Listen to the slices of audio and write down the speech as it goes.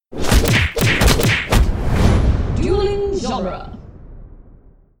genre.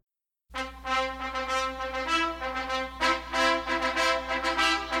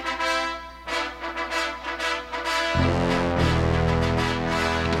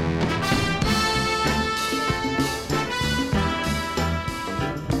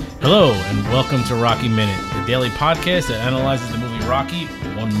 Hello, and welcome to Rocky Minute, the daily podcast that analyzes the movie Rocky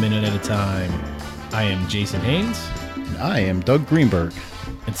 1 minute at a time. I am Jason Haynes. And I am Doug Greenberg.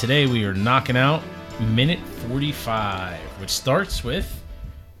 And today we are knocking out minute 45, which starts with...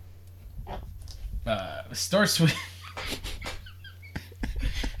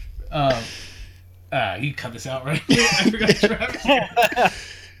 you cut this out, right? I forgot Travis.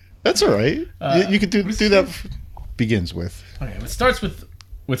 That's all right. You could do that. Begins with. Okay, it starts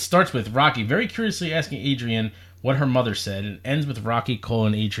with Rocky very curiously asking Adrian what her mother said, and ends with Rocky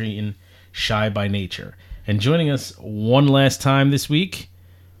calling Adrian shy by nature. And joining us one last time this week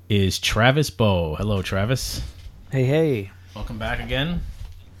is Travis Bowe. Hello, Travis. Hey. Welcome back again.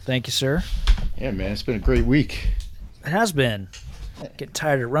 Thank you, sir. Yeah, man, it's been a great week. It has been. Get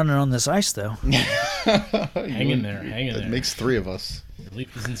tired of running on this ice, though. Hang in there. It makes three of us.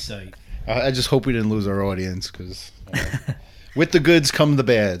 Relief is in sight. I just hope we didn't lose our audience, because with the goods come the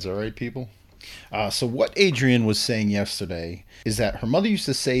bads, all right, people? So what Adrian was saying yesterday is that her mother used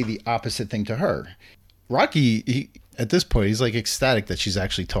to say the opposite thing to her. Rocky, at this point, he's like ecstatic that she's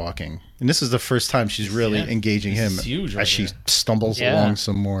actually talking. And this is the first time she's really engaging him as she stumbles along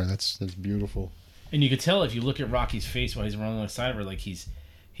some more. That's beautiful. And you could tell if you look at Rocky's face while he's running alongside of her, like he's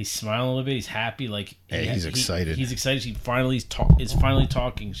smiling a little bit. He's happy. Like he's excited. He's excited. She finally is finally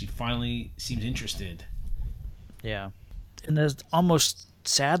talking. She finally seems interested. Yeah. And the almost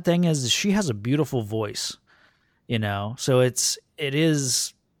sad thing is she has a beautiful voice, so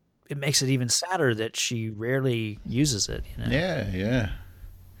it makes it even sadder that she rarely uses it. Yeah.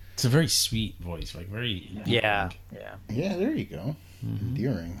 It's a very sweet voice, like very Yeah, there you go. Mm-hmm.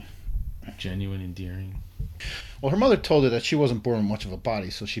 Endearing. Genuine, endearing. Well, her mother told her that she wasn't born with much of a body,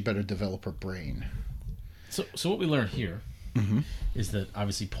 so she better develop her brain. So what we learn here is that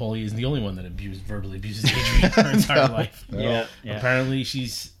obviously Paulie isn't the only one that verbally abuses Adrian her entire life. Yeah. Apparently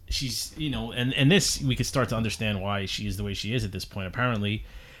she's and this we could start to understand why she is the way she is at this point. Apparently,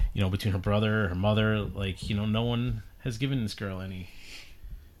 between her brother, her mother, no one has given this girl any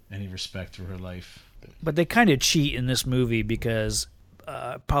respect for her life. But they kind of cheat in this movie because,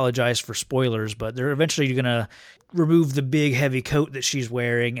 apologize for spoilers, but they're eventually going to remove the big heavy coat that she's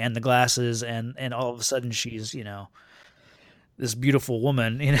wearing and the glasses, and all of a sudden she's, this beautiful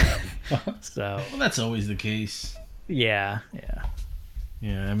woman, So well, that's always the case. Yeah.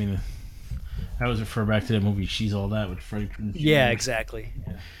 I mean, I always refer back to that movie She's All That with Freddie Prinze Jr. Yeah, exactly.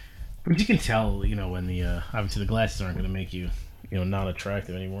 Yeah. But you can tell, when the obviously the glasses aren't going to make you, not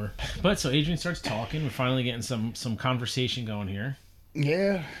attractive anymore. But so Adrian starts talking. We're finally getting some conversation going here.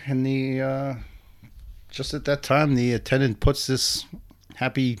 Yeah, and just at that time, the attendant puts this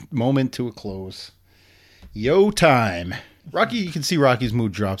happy moment to a close. Yo time. Rocky, you can see Rocky's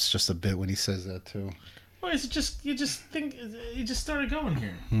mood drops just a bit when he says that too. Well, it's just you just started going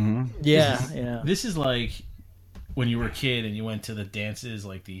here. Mm-hmm. Yeah. This is like when you were a kid and you went to the dances,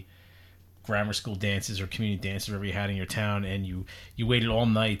 like the grammar school dances or community dances, whatever you had in your town, and you waited all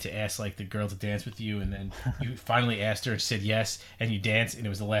night to ask like the girl to dance with you, and then you finally asked her and said yes, and you danced, and it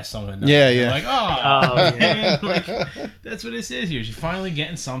was the last song of the night. Yeah. You're like, oh man, like that's what this is here. You're finally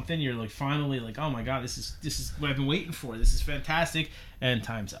getting something. You're like finally like, oh my god, this is what I've been waiting for. This is fantastic, and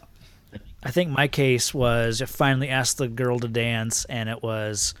time's up. I think my case was I finally asked the girl to dance, and it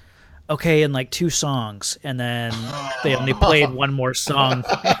was okay in like 2 songs, and then they only played one more song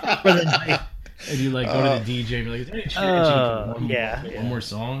for the night. And you like go to the DJ and be like, is there any chance one more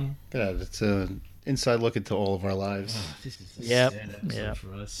song? Yeah, it's an inside look into all of our lives. Oh, this is a Yep. sad episode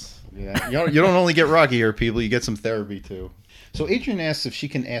for us. Yeah, you don't only get Rocky here, people. You get some therapy too. So Adrian asks if she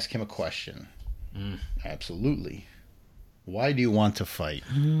can ask him a question. Absolutely. Why do you want to fight?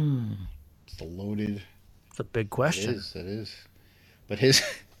 It's a loaded. It's a big question. It is. But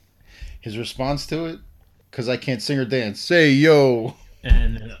his response to it, because I can't sing or dance. Say yo.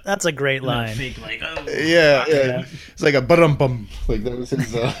 And that's a great line. Fake like, oh, yeah. It's like a bum. Like that was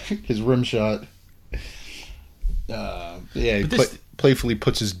his rim shot. He playfully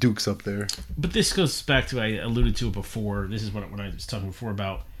puts his dukes up there. But this goes back to, I alluded to it before. This is when I was talking before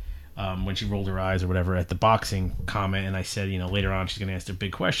about when she rolled her eyes or whatever at the boxing comment, and I said, later on she's going to ask their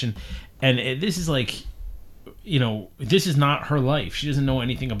big question, and this is like, this is not her life. She doesn't know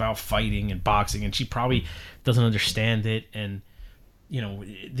anything about fighting and boxing, and she probably doesn't understand it, and you know,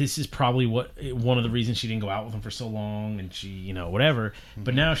 this is probably one of the reasons she didn't go out with him for so long, and she, you know, whatever.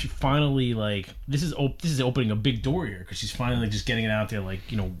 But now she finally, like, this is opening a big door here, because she's finally just getting it out there,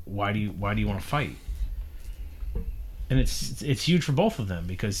 like, you know, why do you want to fight? And it's huge for both of them,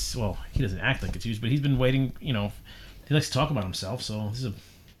 because, well, he doesn't act like it's huge, but he's been waiting, you know, he likes to talk about himself, so this opens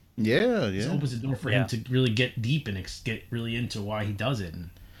the door for him to really get deep and get really into why he does it,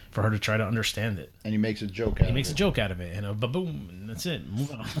 and for her to try to understand it. And he makes a joke out of it. He makes a joke out of it, and ba-boom, and that's it. Move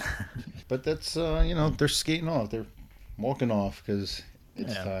on. But that's, you know, they're skating off. They're walking off because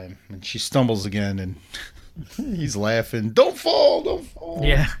it's time. And she stumbles again, and he's laughing. Don't fall, don't fall.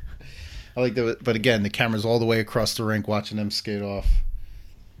 Yeah. I like that. But again, the camera's all the way across the rink watching them skate off.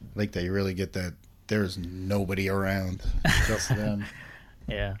 I like that you really get that there's nobody around. Just them.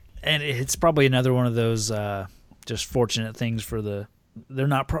 Yeah. And it's probably another one of those just fortunate things for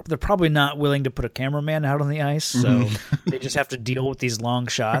they're probably not willing to put a cameraman out on the ice, so they just have to deal with these long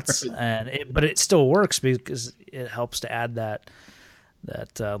shots, but it still works because it helps to add that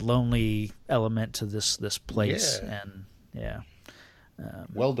lonely element to this place. And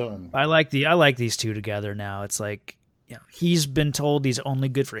well done. I like these two together now. It's like, you know, he's been told he's only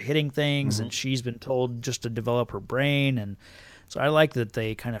good for hitting things, and she's been told just to develop her brain, and so I like that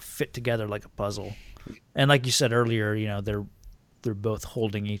they kind of fit together like a puzzle. And like you said earlier, you know, they're both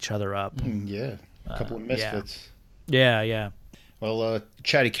holding each other up. Yeah, a couple of misfits. Yeah. Well,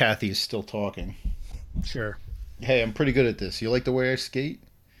 Chatty Cathy is still talking. Sure. Hey, I'm pretty good at this. You like the way I skate?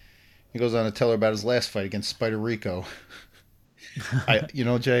 He goes on to tell her about his last fight against Spider Rico. You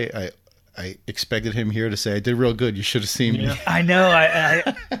know, Jay, I expected him here to say, I did real good. You should have seen me. I know.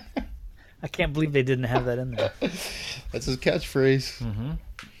 I can't believe they didn't have that in there. That's his catchphrase.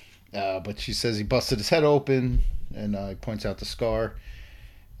 But she says he busted his head open, and he points out the scar.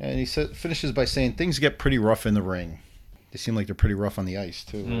 And he finishes by saying things get pretty rough in the ring. They seem like they're pretty rough on the ice,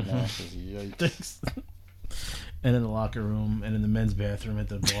 too. Right now. Yikes. And in the locker room, and in the men's bathroom at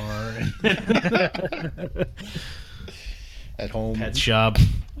the bar. At home. Pet shop.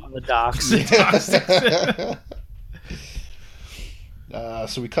 On the docks.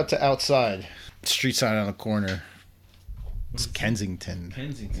 So we cut to outside. Street sign on the corner. It's Kensington.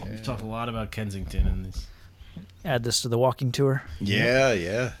 Yeah. We've talked a lot about Kensington in this. Add this to the walking tour.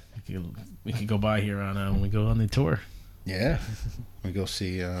 Yeah. We could go by here when we go on the tour. Yeah. We go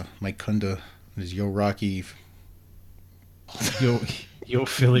see Mike Kunda. His Yo Rocky. Yo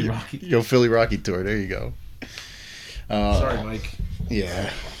Philly Rocky. Yo Philly Rocky tour. There you go. Sorry, Mike.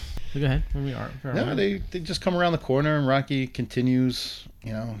 Yeah. Go ahead. Where we are. No, they just come around the corner, and Rocky continues.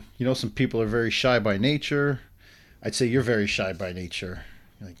 You know, some people are very shy by nature. I'd say you're very shy by nature.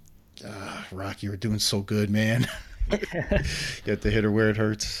 You're like, Rocky, you're doing so good, man. You have to hit her where it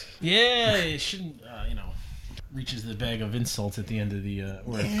hurts. Yeah, it shouldn't, reaches the bag of insults at the end of the,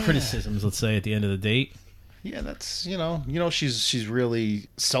 or criticisms, let's say, at the end of the date. Yeah, that's, she's really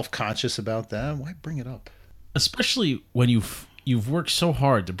self-conscious about that. Why bring it up? Especially when you've worked so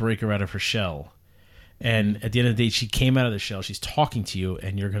hard to break her out of her shell. And at the end of the day, she came out of the shell. She's talking to you,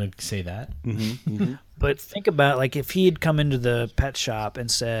 and you're going to say that? But think about, like, if he had come into the pet shop and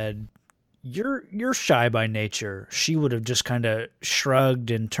said, you're shy by nature, she would have just kind of shrugged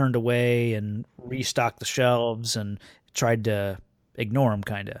and turned away and restocked the shelves and tried to ignore him,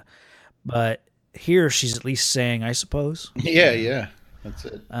 kind of. But here she's at least saying, I suppose. Yeah. That's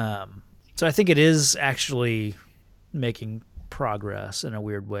it. So I think it is actually making progress in a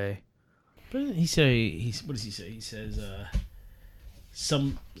weird way. But what does he say? He says,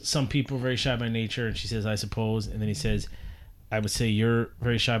 some people are very shy by nature, and she says, I suppose, and then he says, I would say you're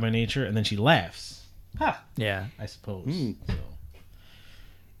very shy by nature, and then she laughs. Ha! Yeah. I suppose. So,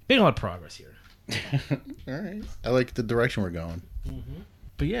 big a lot of progress here. All right. I like the direction we're going.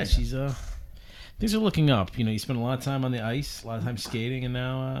 But yeah, she's, things are looking up. You spent a lot of time on the ice, a lot of time skating, and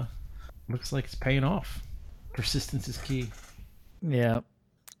now, looks like it's paying off. Persistence is key. Yeah.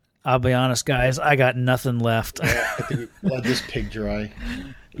 I'll be honest, guys. I got nothing left. I think we let this pig dry.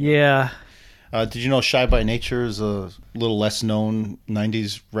 Yeah. Did you know Shy by Nature is a little less known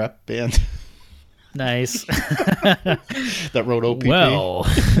 90s rap band? Nice. That wrote OPP. Well,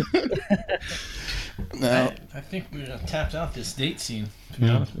 no. I think we tapped out this date scene, to be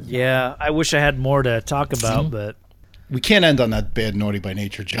honest with you. Yeah. I wish I had more to talk about, but We can't end on that bad Naughty by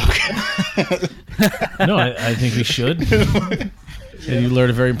Nature joke. No, I think we should. And you learned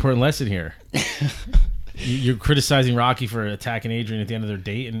a very important lesson here. You're criticizing Rocky for attacking Adrian at the end of their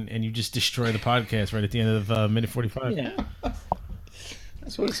date, and you just destroy the podcast right at the end of minute 45. yeah.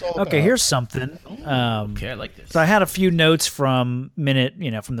 That's what it's all about. Okay, here's something. Okay, I like this. So I had a few notes from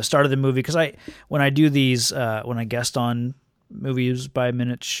from the start of the movie, because when I do these, when I guest on movies by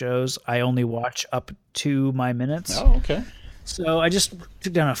minute shows. I only watch up to my minutes. Oh, okay. So I just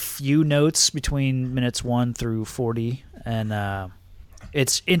took down a few notes between minutes 1 through 40, and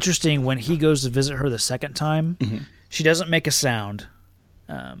it's interesting when he goes to visit her the second time. She doesn't make a sound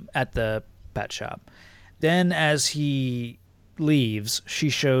at the pet shop. Then as he leaves, she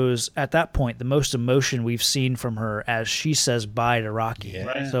shows at that point the most emotion we've seen from her as she says bye to Rocky.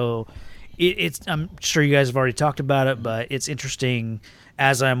 Yeah. So it's I'm sure you guys have already talked about it, but it's interesting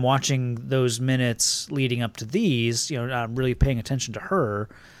as I'm watching those minutes leading up to these, I'm really paying attention to her.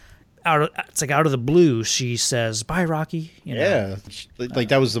 It's like out of the blue, she says, "Bye, Rocky." Yeah, like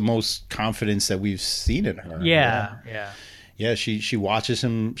that was the most confidence that we've seen in her. Yeah. Yeah. She watches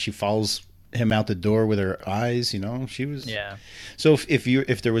him. She follows him out the door with her eyes. She was. Yeah. So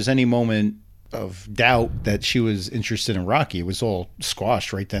if there was any moment of doubt that she was interested in Rocky, it was all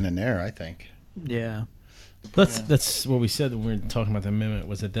squashed right then and there, I think. Yeah. That's what we said when we were talking about the amendment,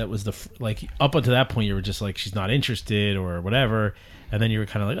 was that was the like up until that point you were just like she's not interested or whatever, and then you were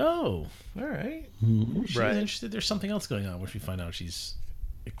kind of like, oh, all right, she's interested. There's something else going on, which we find out she's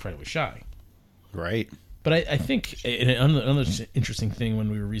incredibly shy. Right. But I think another interesting thing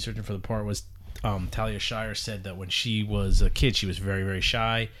when we were researching for the part was Talia Shire said that when she was a kid she was very, very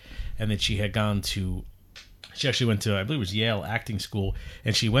shy, and that she actually went to, I believe it was Yale acting school,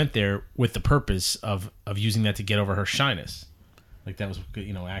 and she went there with the purpose of using that to get over her shyness. Like that was,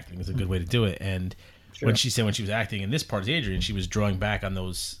 acting was a good way to do it. And when she said when she was acting in this part as Adrian, she was drawing back on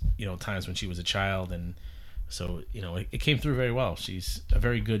those, times when she was a child. And so, it came through very well. She's a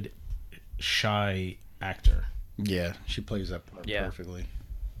very good shy actor. Yeah, she plays that part Yeah. perfectly.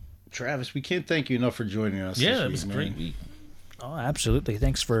 Travis, we can't thank you enough for joining us. Yeah, this it week, was a man. great week. Oh, absolutely.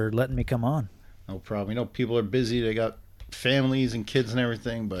 Thanks for letting me come on. No problem. People are busy. They got families and kids and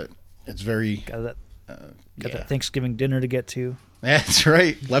everything, but it's very. Got that Thanksgiving dinner to get to. That's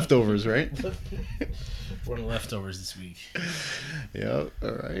right. Leftovers, right? One of the leftovers this week. Yeah.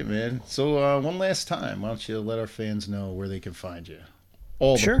 All right, man. So one last time, why don't you let our fans know where they can find you?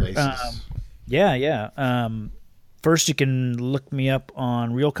 All the places. Yeah. First, you can look me up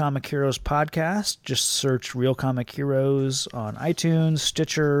on Real Comic Heroes podcast. Just search Real Comic Heroes on iTunes,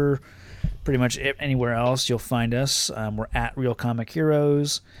 Stitcher, pretty much anywhere else you'll find us. We're at Real Comic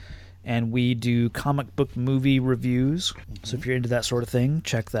Heroes, and we do comic book movie reviews. So if you're into that sort of thing,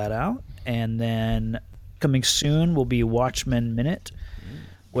 check that out. And then coming soon will be Watchmen Minute,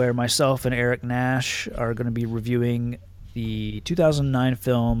 where myself and Eric Nash are going to be reviewing the 2009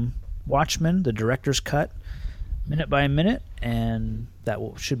 film Watchmen, the director's cut, minute by minute, and that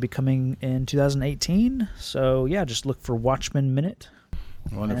should be coming in 2018. So yeah, just look for Watchmen Minute.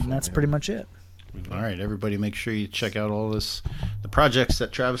 Wonderful. And that's pretty much it. All right, everybody, make sure you check out all the projects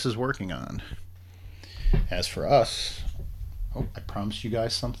that Travis is working on. As for us, I promised you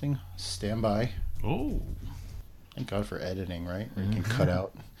guys something. Stand by. Oh, Thank God for editing, right? Where you can cut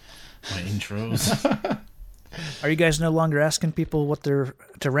out. my intros. Are you guys no longer asking people what they're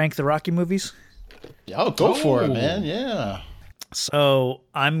to rank the Rocky movies? Yeah, go for it, man. Yeah. So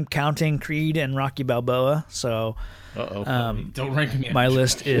I'm counting Creed and Rocky Balboa. So Don't rank me. my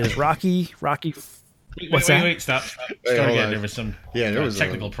list is Rocky. What's that? Wait, stop. Wait, Start hold again. on. There was some There was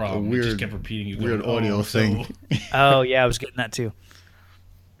technical a problem. weird, It just kept repeating. You weird going, audio thing. Oh yeah, I was getting that too.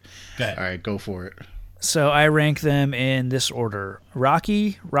 Go ahead. All right, go for it. So I rank them in this order: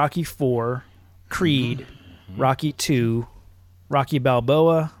 Rocky, Rocky 4, Creed, Rocky 2, Rocky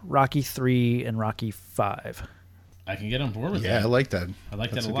Balboa, Rocky 3, and Rocky 5. I can get on board with Yeah, that. I like that. I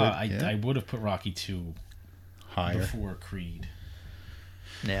like That's that a a lot. good- yeah. I would have put Rocky 2 Higher. before Creed.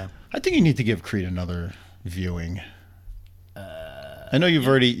 Yeah. I think you need to give Creed another viewing. I know you've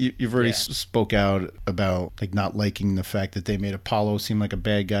already spoke out about like not liking the fact that they made Apollo seem like a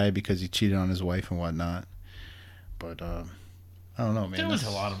bad guy because he cheated on his wife and whatnot. But I don't know, man. There was a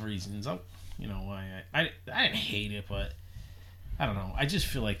lot of reasons. Why I didn't hate it, but I don't know. I just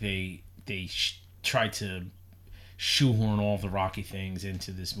feel like they tried to shoehorn all the Rocky things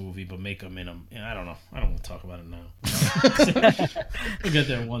into this movie, but make them in them. I don't know. I don't want to talk about it now. We'll get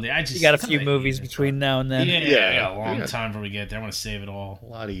there one day. You got a few movies between now and then. Yeah, Yeah. I got a long Yeah. time before we get there. I want to save it all. A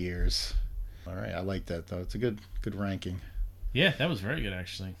lot of years. All right, I like that though. It's a good ranking. Yeah, that was very good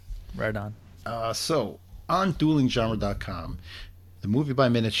actually. Right on. So on duelinggenre.com, the movie by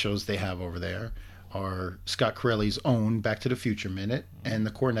minute shows they have over there are Scott Corelli's own Back to the Future Minute and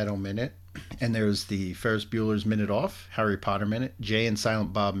the Cornetto Minute. And there's the Ferris Bueller's Minute Off, Harry Potter Minute, Jay and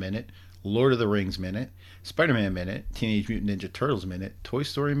Silent Bob Minute, Lord of the Rings Minute, Spider-Man Minute, Teenage Mutant Ninja Turtles Minute, Toy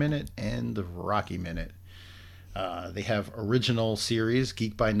Story Minute, and the Rocky Minute. They have original series,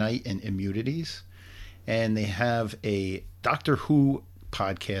 Geek by Night and Immunities. And they have a Doctor Who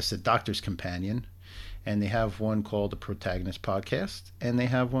podcast, The Doctor's Companion. And they have one called The Protagonist Podcast. And they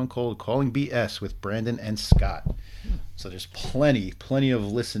have one called Calling BS with Brandon and Scott. So there's plenty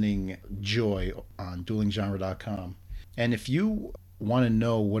of listening joy on duelinggenre.com. And if you want to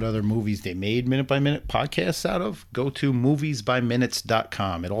know what other movies they made Minute by Minute podcasts out of, go to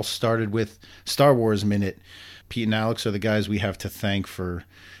moviesbyminutes.com. It all started with Star Wars Minute. Pete and Alex are the guys we have to thank for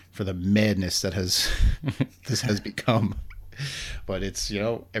the madness that has this has become. But it's,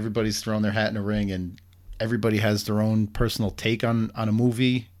 everybody's thrown their hat in the ring, and everybody has their own personal take on a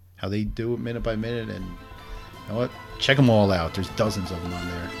movie, how they do it minute by minute. And you know what? Check them all out. There's dozens of them on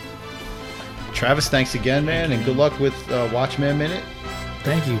there. Travis, thanks again, man, and good luck with Watchman Minute.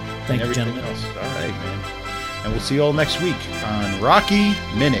 Thank you. Thank you, everything gentlemen. else. All right, man. And we'll see you all next week on Rocky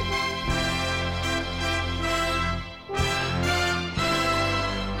Minute.